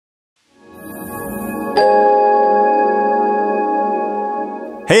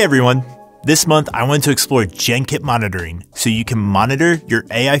Hey everyone! This month I wanted to explore Genkit monitoring so you can monitor your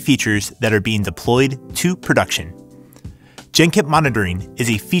AI features that are being deployed to production. Genkit monitoring is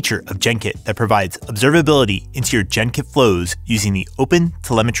a feature of Genkit that provides observability into your Genkit flows using the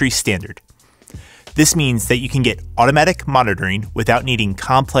OpenTelemetry standard. This means that you can get automatic monitoring without needing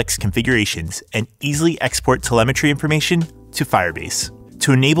complex configurations and easily export telemetry information to Firebase.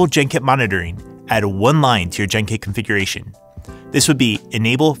 To enable Genkit monitoring, add one line to your Genkit configuration. This would be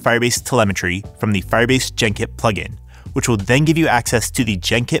Enable Firebase Telemetry from the Firebase Genkit plugin, which will then give you access to the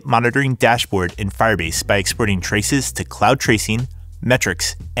Genkit monitoring dashboard in Firebase by exporting traces to cloud tracing,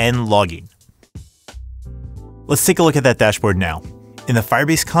 metrics, and logging. Let's take a look at that dashboard now. In the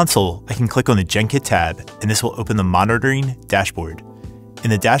Firebase console, I can click on the Genkit tab, and this will open the monitoring dashboard. In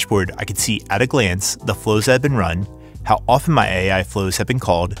the dashboard, I can see at a glance the flows that have been run, how often my AI flows have been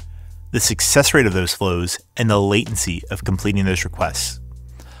called, the success rate of those flows, and the latency of completing those requests.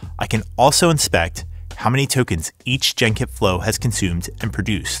 I can also inspect how many tokens each Genkit flow has consumed and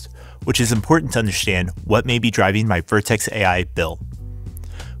produced, which is important to understand what may be driving my Vertex AI bill.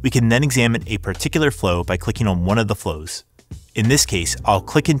 We can then examine a particular flow by clicking on one of the flows. In this case, I'll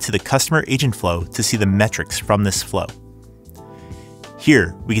click into the customer agent flow to see the metrics from this flow.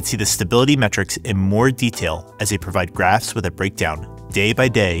 Here, we can see the stability metrics in more detail as they provide graphs with a breakdown day by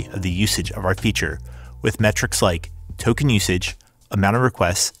day of the usage of our feature, with metrics like token usage, amount of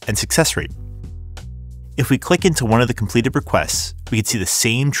requests, and success rate. If we click into one of the completed requests, we can see the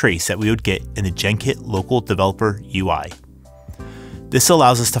same trace that we would get in the Genkit local developer UI. This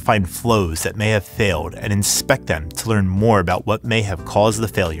allows us to find flows that may have failed and inspect them to learn more about what may have caused the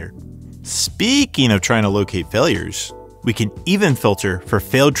failure. Speaking of trying to locate failures, we can even filter for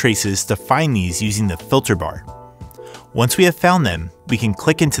failed traces to find these using the filter bar. Once we have found them, we can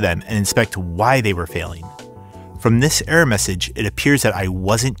click into them and inspect why they were failing. From this error message, it appears that I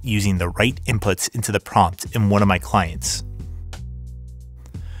wasn't using the right inputs into the prompt in one of my clients.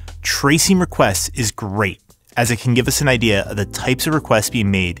 Tracing requests is great, as it can give us an idea of the types of requests being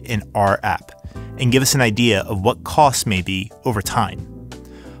made in our app, and give us an idea of what costs may be over time.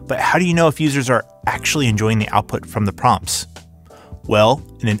 But how do you know if users are actually enjoying the output from the prompts? Well,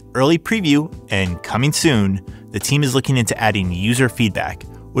 in an early preview, and coming soon, the team is looking into adding user feedback,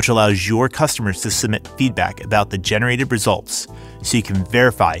 which allows your customers to submit feedback about the generated results, so you can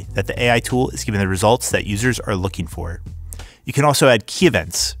verify that the AI tool is giving the results that users are looking for. You can also add key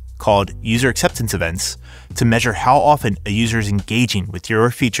events, called user acceptance events, to measure how often a user is engaging with your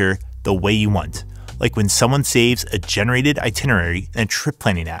feature the way you want, like when someone saves a generated itinerary in a trip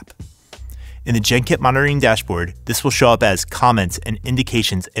planning app. In the Genkit monitoring dashboard, this will show up as comments and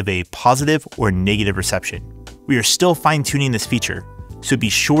indications of a positive or negative reception. We are still fine-tuning this feature, so be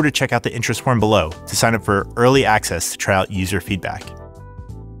sure to check out the interest form below to sign up for early access to try out user feedback.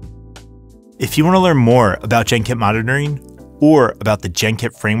 If you want to learn more about Genkit monitoring or about the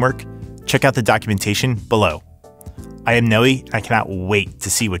Genkit framework, check out the documentation below. I am Nohe, and I cannot wait to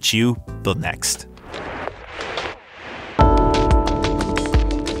see what you build next.